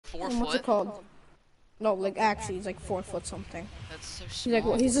4 What's it foot? called? No, like actually, he's like 4 foot something. That's so He's small. like,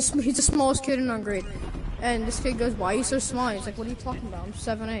 well, he's the smallest kid in our grade. And this kid goes, why are you so small? He's like, what are you talking about? I'm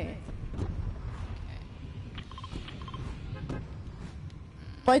 7'8".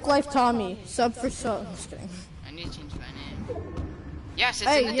 Bike Life Tommy, sub for sub. I'm just kidding. I need to change my name. Yes, it's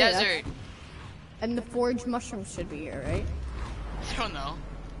Hey, in the yeah, desert. And the foraged mushrooms should be here, right? I don't know.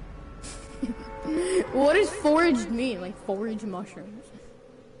 What does foraged mean? Like foraged mushrooms?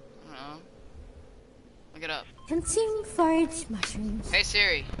 I don't know. Look it up. Hunting foraged mushrooms. Hey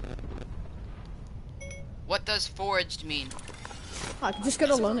Siri. What does foraged mean? I could just go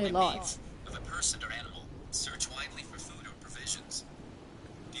to Lonely Lots. Of a person or animal, search widely for food or provisions.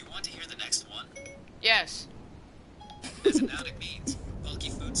 Do you want to hear the next one? Yes. As a noun, it means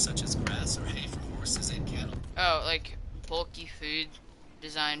bulky foods such as grass or hay for horses and cattle. Oh, like bulky food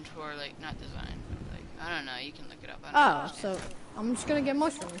designed for, like, not designed, but like, I don't know, you can look it up. I don't understand. So I'm just gonna get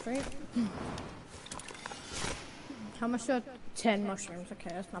mushrooms, right? How much? 10 mushrooms. Okay,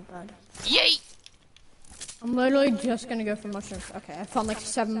 that's not bad. Yay! I'm literally just gonna go for mushrooms. Okay, I found like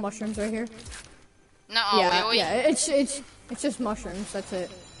 7 mushrooms right here. No, Yeah, it's just mushrooms. That's it.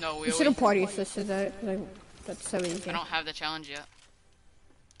 No, we You should have always... party assisted that. Like, that's so easy. I don't have the challenge yet.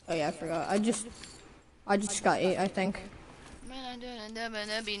 Oh yeah, I forgot. I just got 8, I think.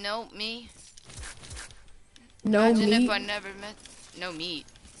 Be no me. No Imagine meat. if I never met... No meat.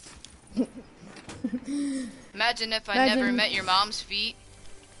 Imagine if I never met your mom's feet.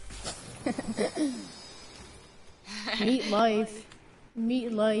 Meat life.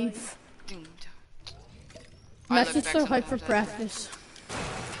 Meat life. I Matt's look just back so hyped for sometimes, practice.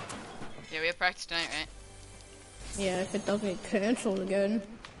 Yeah, we have practice tonight, right? Yeah, if it doesn't get canceled again.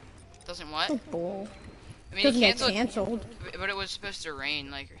 Doesn't what? Oh, bull. I mean, it Doesn't get canceled, canceled. but it was supposed to rain,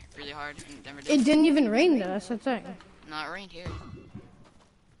 like, really hard. And it never did. It didn't even rain though, that's the thing. No, it rained here.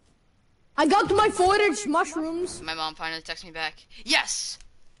 I got my foraged mushrooms. My mom finally texted me back. Yes!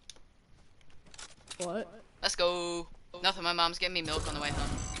 What? Let's go. Nothing, my mom's getting me milk on the way home.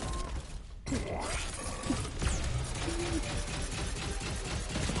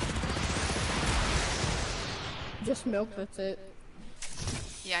 Just milk, that's it.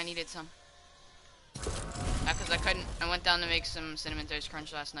 Yeah, I needed some. Because I went down to make some Cinnamon Toast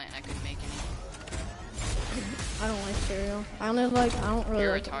Crunch last night and I couldn't make any. I don't like cereal. I don't really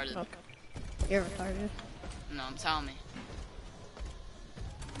You're like retarded. milk. You're retarded. No, I'm telling me.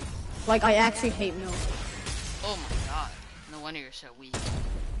 Like, I actually hate milk. Oh my god. No wonder you're so weak.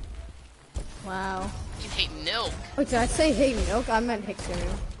 Wow. You hate milk. Wait, did I say hate milk? I meant hate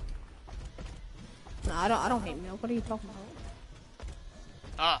cereal. No, I don't hate milk. What are you talking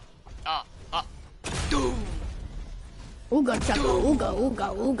about? Doom! Ooga chaka, ooga, ooga,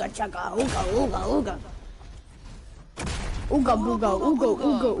 ooga chaka, ooga, ooga, ooga. Ooga booga, ooga,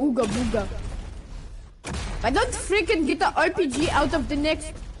 ooga, ooga booga. I don't freaking get the RPG out of the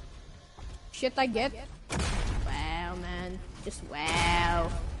next shit I get. Wow, man. Just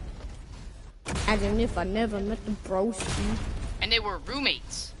wow. As if I never met the broski. And they were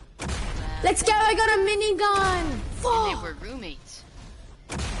roommates. Let's go, I got a minigun! And they were roommates.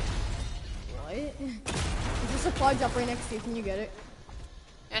 What? There's a supply drop right next to you, can you get it?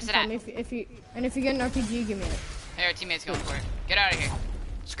 Yes, Tell it me if you get an RPG, give me it. Hey, our teammate's going for it. Get out of here.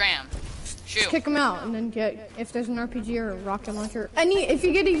 Scram. Shoot. Kick him out, and then get, if there's an RPG or a rocket launcher, if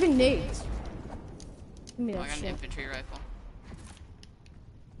you get even nades. Give me Oh, that I got an shit. infantry rifle.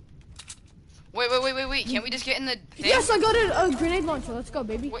 Wait. Can't we just get in the thing? Yes, I got a grenade launcher. Let's go,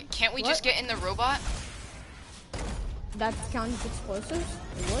 baby. Wait, can't we What? just get in the robot? That counts as explosives?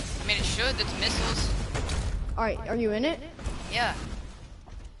 Or what? I mean, it should. That's missiles. Alright, are you in it? Yeah.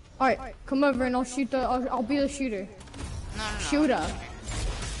 Alright, come over and I'll shoot I'll be the shooter. No. Shooter.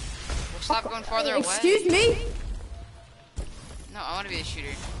 We'll stop going farther away. Excuse me? No, I want to be the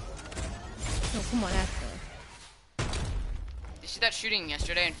shooter. No, come on, actually. You see that shooting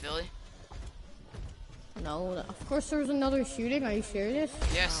yesterday in Philly? No, of course there was another shooting. Are you serious?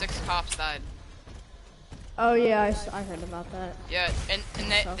 Yeah, 6 cops died. Oh yeah, I heard about that. Yeah, and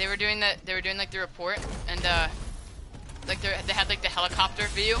they were doing that. They were doing like the report, and like they had like the helicopter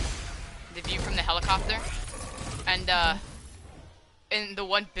view, the view from the helicopter, and and the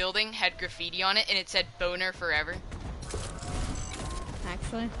one building had graffiti on it, and it said "Boner Forever."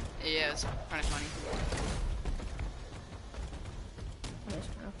 Actually. Yeah, it's kind of funny. That is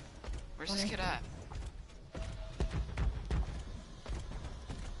kind of Where's this kid at?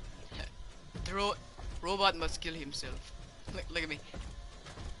 The robot must kill himself. Look at me.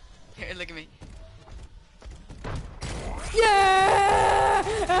 Here, look at me. Yeah!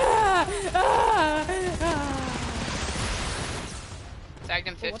 Tagged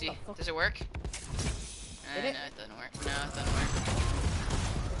him Oh, what 50. the fuck? Does it work? Did it? No, it doesn't work. No, it doesn't work.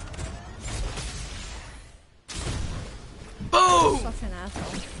 Boom! Such an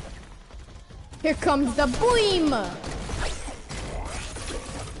asshole. Here comes the boom!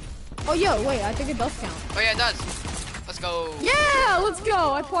 Oh, yo, wait, I think it does count. Oh yeah, it does. Let's go. Yeah, let's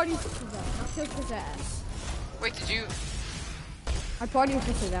go! I partied for that. I killed his ass. Wait, did you? I partied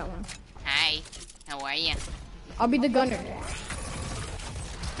for that one. Hi. How are you? I'll be the gunner.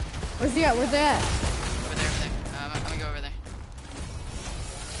 Where's he at? Where's he at? Over there, over there. I'm gonna go over there.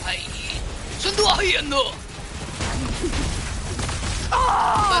 Hi. Sunduahiano.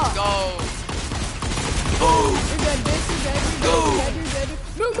 Let's go. Boom. You're dead, bitch. You're dead. You're dead. You're dead.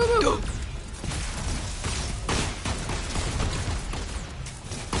 Move, move, move.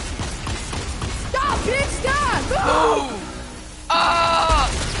 Stop, bitch. Stop. Boom. Ah!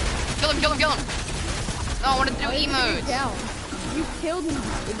 Kill him, kill him, kill him. No, I wanted to do Why did you emotes. get down? You killed him.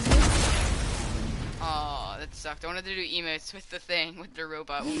 Oh, that sucked. I wanted to do emotes with the thing, with the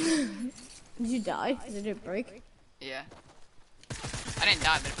robot. Did you die? Did it break? Yeah. I didn't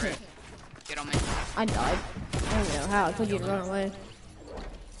die, but it broke. Get on me. I died. I don't know how. I told you to run away.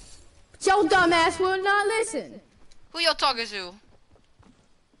 But your dumb ass will not listen. Who y'all talking to?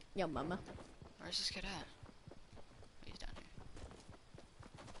 Yo, mama. Where's this kid at? He's down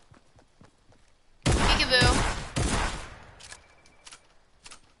here. Peekaboo.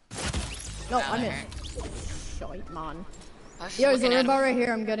 No, Down I there. missed. Shite, man. I was just Yo, there's a looking at robot him. right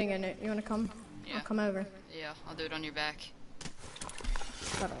here. I'm getting in it. You wanna come? Yeah. I'll come over. Yeah, I'll do it on your back.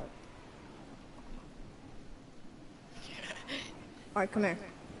 Shut up. Alright, come here.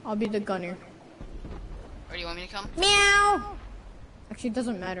 I'll be the gunner. Where do you want me to come? Meow! Actually, it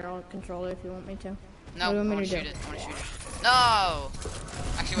doesn't matter. I'll control it if you want me to. No, What I do you want me want to to do? shoot it. I want to shoot it. No!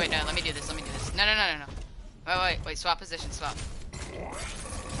 Actually, wait, no, let me do this. Let me do this. No, no, no, no, no. Wait, swap position, swap. 'Cause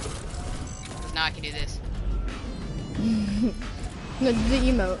now I can do this. No, the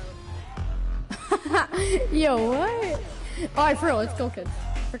emote. Yo, what? Alright, for real, let's go, kids.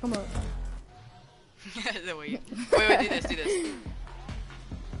 Pick them up. No, wait, do this, do this.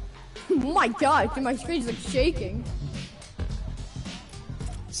 Oh my god, dude, my screen's like shaking.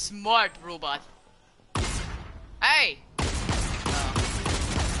 Smart robot. Hey! Oh.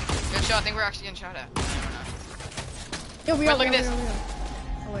 Good shot. I think we're actually getting shot at. I don't know. Yo, we Wait, are. look at this.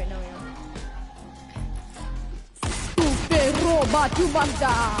 Oh wait, no, we are. Stupid robot, you must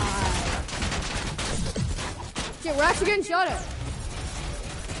die. Shit, we're actually getting shot at.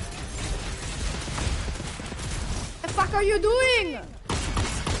 The fuck are you doing?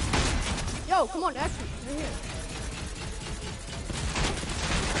 Yo, come on, action. Right here.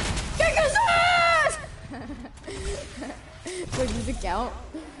 Kick his ass! Wait, does it count?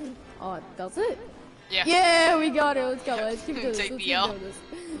 Oh, does it? Yeah. Yeah, we got it. Let's go. Let's keep doing this. Take Let's the keep L. doing this.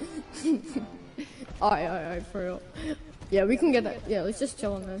 Alright, for real. Yeah, we can get that. Yeah, let's just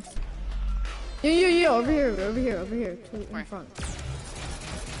chill on this. Yo, over here. To in Where? front.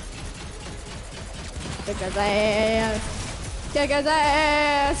 Kick his ass. Kick his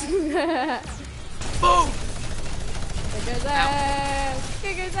ass. Boom! Kick his ass.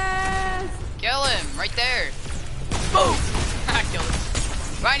 Kick his ass. Kill him, right there. Boom! I killed him.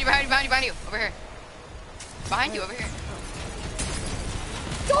 Behind you, behind you, behind you, behind you. Over here. Behind you, over here.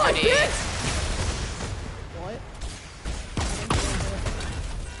 Die, Buddy. bitch! What?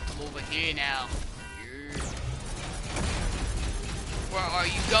 I'm over here now. Yeah. Where are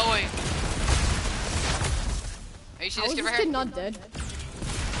you going? Are you see How this is kid this right kid here? not dead?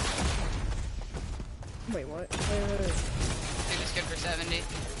 Wait, what? Wait. Shoot this kid for 70.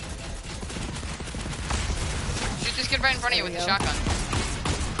 Shoot this kid right in front of you There with we the go. shotgun.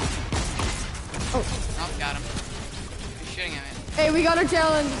 Oh, Oh, got him. He's shooting at me. hey, we got our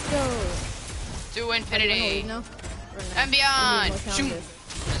challenge. Let's go. To infinity. No. And beyond. Shoot.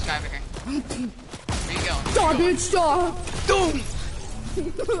 This guy over here. Where you going? Stop, bitch, stop. Boom!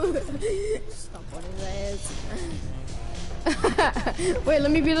 Stop on his ass. Wait, let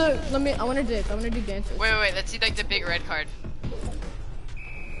me, I wanna do dances. Wait, let's see like the big red card.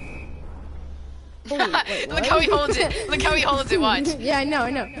 Wait, Look what? how he holds it. Look how he holds it, watch. Yeah, I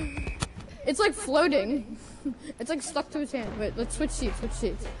know. It's like floating. It's like stuck to his hand. Wait, let's switch seats, Look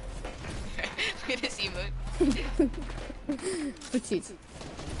at this emote. Switch seats.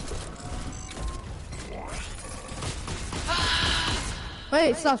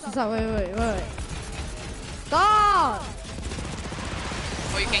 Wait, stop, wait. Stop!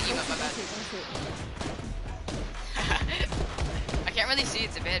 Oh, you can't emote, my bad. I can't really see,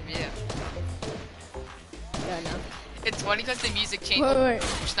 it's a bad view. Yeah, I know. It's funny because the music changed. Wait.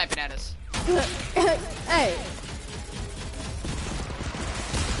 You're sniping at us. Hey!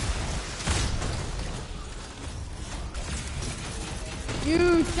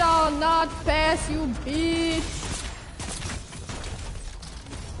 You shall not pass, you bitch.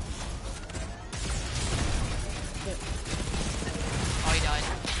 Oh, he died.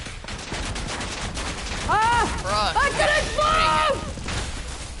 Ah! Bruh. I couldn't move!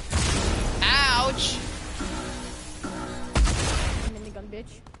 Ouch! Minigun,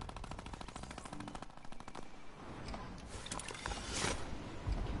 bitch.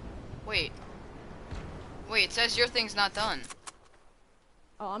 Wait. Wait, it says your thing's not done.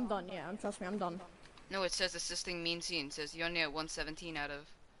 Oh, I'm done, yeah. Trust me, I'm done. No, it says assisting mean scene. It says you only at 117 out of...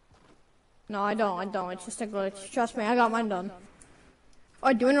 No, I don't. It's just a glitch. Trust me, I got mine done.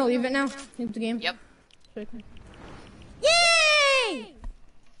 Oh, do you want to leave it now? Leave the game? Yep. Yay!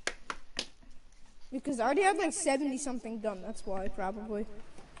 Because I already have like 70 something done. That's why, probably.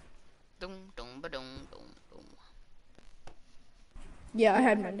 Dum, dum, ba-dum, dum, dum. Yeah, I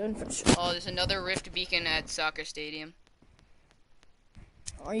had mine done for sure. Oh, there's another rift beacon at soccer stadium.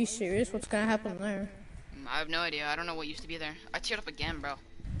 Are you serious? What's gonna happen there? I have no idea. I don't know what used to be there. I tiered up again, bro.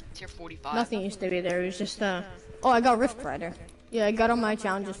 Tier 45. Nothing used to be there. It was just Oh, I got Rift Rider. Yeah, I got all my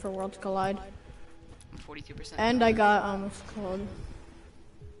challenges for Worlds Collide. I'm 42%. And I got what's it called?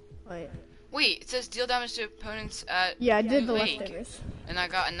 Wait, it says deal damage to opponents at Yeah, I did the Loot Lake. leftovers. And I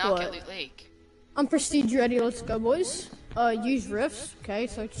got a knock What? at Loot Lake. I'm prestige ready. Let's go, boys. Use rifts. Okay,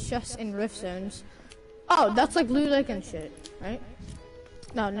 so it's just in rift zones. Oh, that's like Loot Lake and shit, right?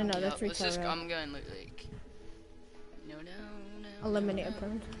 No, that's Let's just, retail. I'm going Loot Lake. No. Eliminate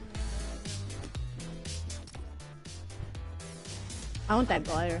opponent. I want that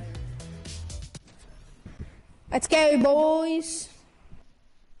glider. Let's go, boys.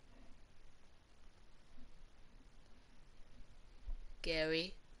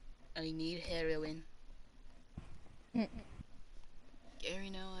 Gary, I need heroin. Gary,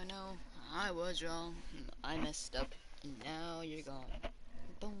 no, I know. I was wrong. I messed up. And now you're gone.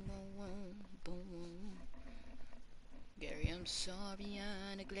 Boom, boom, boom, boom. Gary, I'm sorry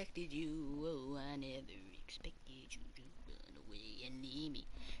I neglected you. Oh, I never expected you to run away and leave me.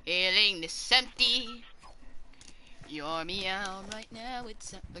 Feeling this empty. You're me out right now.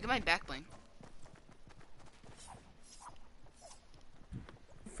 Look at my back bling.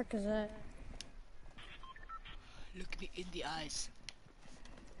 The frick is that? Look me in the eyes.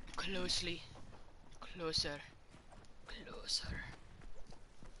 Closely. Closer. Closer.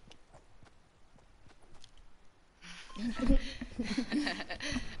 I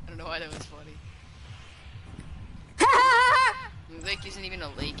don't know why that was funny. The lake isn't even a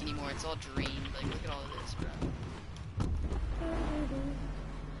lake anymore, it's all drained. Like, look at all of this, bro.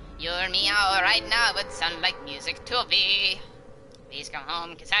 You're me out right now, but sound like music to me. Please come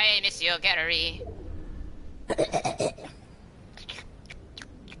home, cause I miss you, Gary.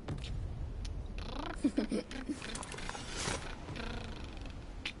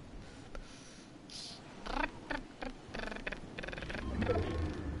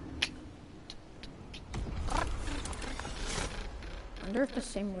 I wonder if the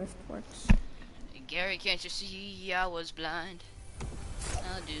same rift works. Gary, can't you see I was blind?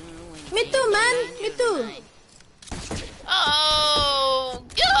 I'll do anything. Me too, man. Me too. Oh,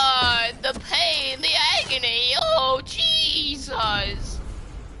 God, the pain, the agony. Oh, Jesus.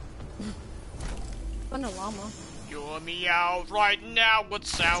 I'm a llama. You're me out right now would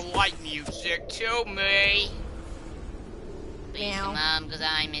sound like music to me. Please come on, cause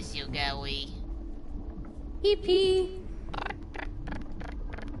I miss you, Gary. Pee.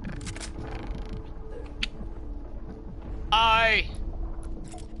 I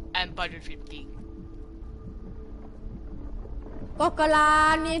am budget 15.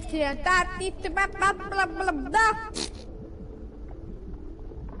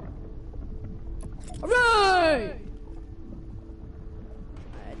 Hooray!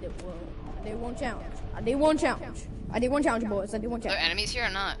 They won't challenge. They won't challenge. I did one challenge, boys. I did one Are there challenge. enemies here or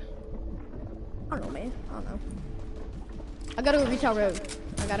not? I don't know, man. I don't know. I gotta go retail road.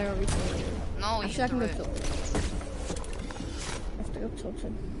 I gotta go retail road. No, Actually, you I can do go it. tilted. I have to go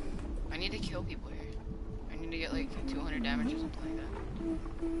tilted. I need to kill people here. I need to get like 200 damage or something like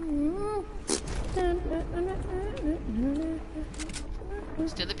that.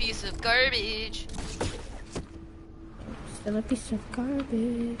 Still a piece of garbage. Still a piece of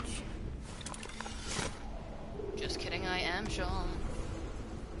garbage. Just kidding, I am Sean.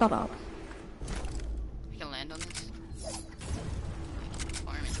 Shut up. We can land on this.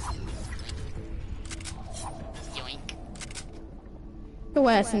 Farm it. Yoink. Go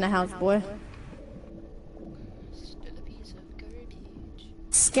ass in the house, boy. Still a piece of garbage.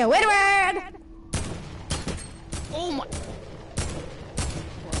 Squidward! Oh my.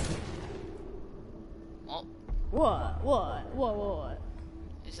 Well, What?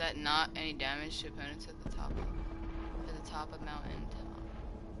 Is that not any damage to opponents at the top of mountain top?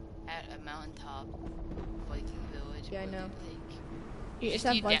 At a mountain top, Viking village. Yeah, I or know. Lake. Yeah, it's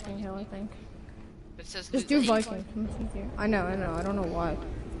that Viking hill, I think. It says Just Loot do Lake. Viking. Much easier. I know. I don't know why. I'm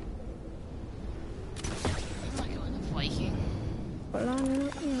not going to Viking.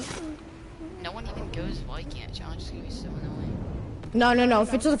 No one even goes Viking. That challenge is gonna be so annoying. No.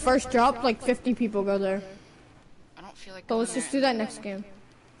 If it's the first drop, like 50 people go there. I don't feel like. So Going let's just there. do that next game.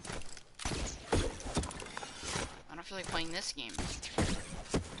 I don't feel like playing this game.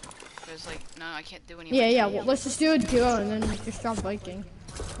 Because like, no, I can't do any. Yeah. Well, let's just do a duo and then just drop Viking.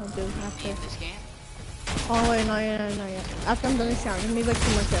 I'll do it after. Leave this game. Oh wait, not yet. After I'm done this round, give me like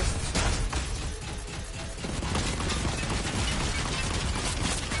 2 more chests.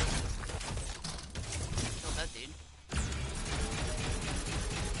 Kill that dude.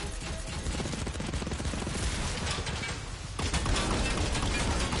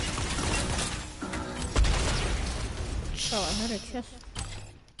 Oh, I had a chest.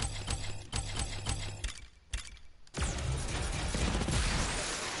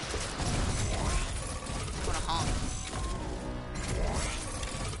 What a honk.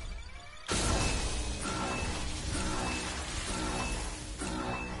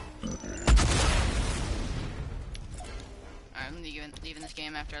 Alright, I'm leaving this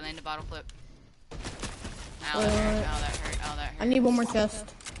game after I land a bottle flip. Ow, that hurt. Ow, that hurt. Ow, that hurt. I need 1 more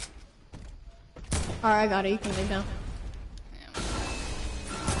chest. Alright, I got it. You can lay down. Yeah.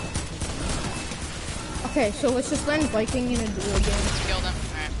 Okay, so let's just land Viking in a duo game. Killed him.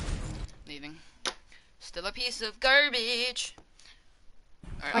 Alright. Leaving. Still a piece of garbage.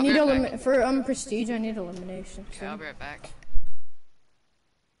 Alright, I need I'll be right back. for prestige. I need elimination. Okay, I'll be right back.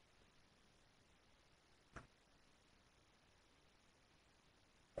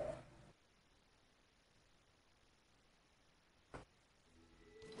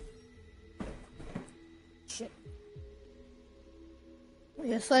 Shit.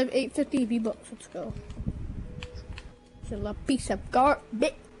 Yes, I have 850 V-Bucks. Let's go. Still a piece of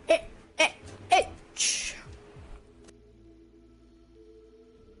garbage.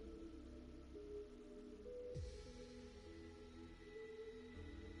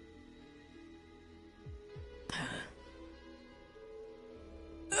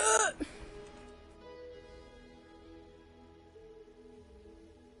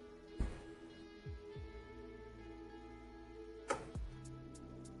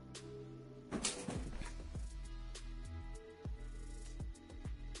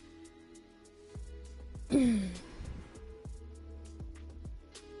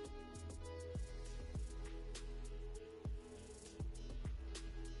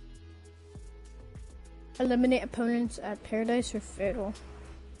 Eliminate opponents at Paradise or Fatal.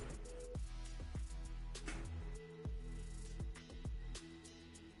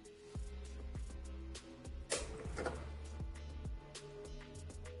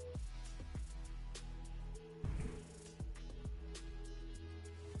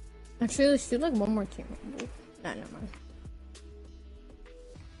 Actually, let's do like 1 more team. Nah, never mind.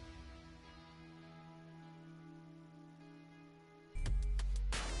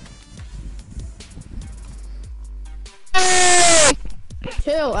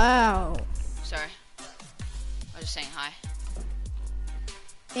 Chill out. Sorry. I was just saying hi.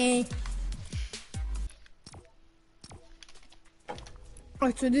 Eh.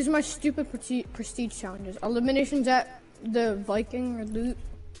 Alright, so these are my stupid prestige challenges. Eliminations at the Viking or Loot.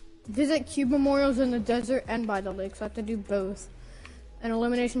 Visit cube memorials in the desert and by the lake, so I have to do both. And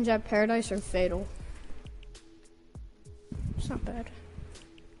eliminations at Paradise or Fatal. It's not bad.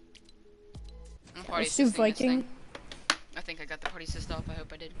 I'm party Let's do assisting this Viking. thing. I think I got the party assist off. I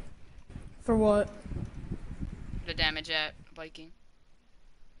hope I did. For what? The damage at Viking.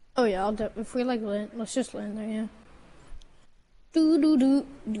 Oh yeah, if we like land, let's just land there, yeah. Do do do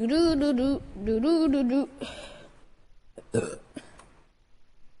do do do do do do do do.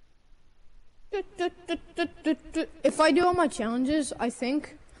 If I do all my challenges, I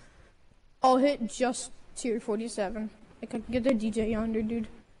think I'll hit just tier 47. I can get the DJ yonder, dude.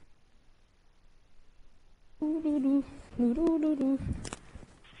 It's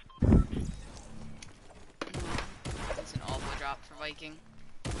an awful drop for Viking.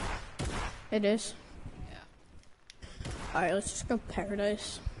 It is. Yeah. Alright, let's just go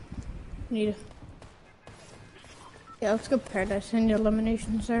Paradise. Yeah, let's go Paradise. I need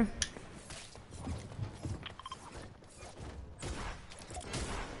eliminations there.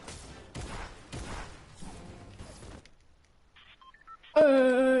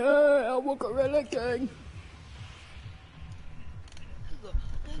 I woke up really king.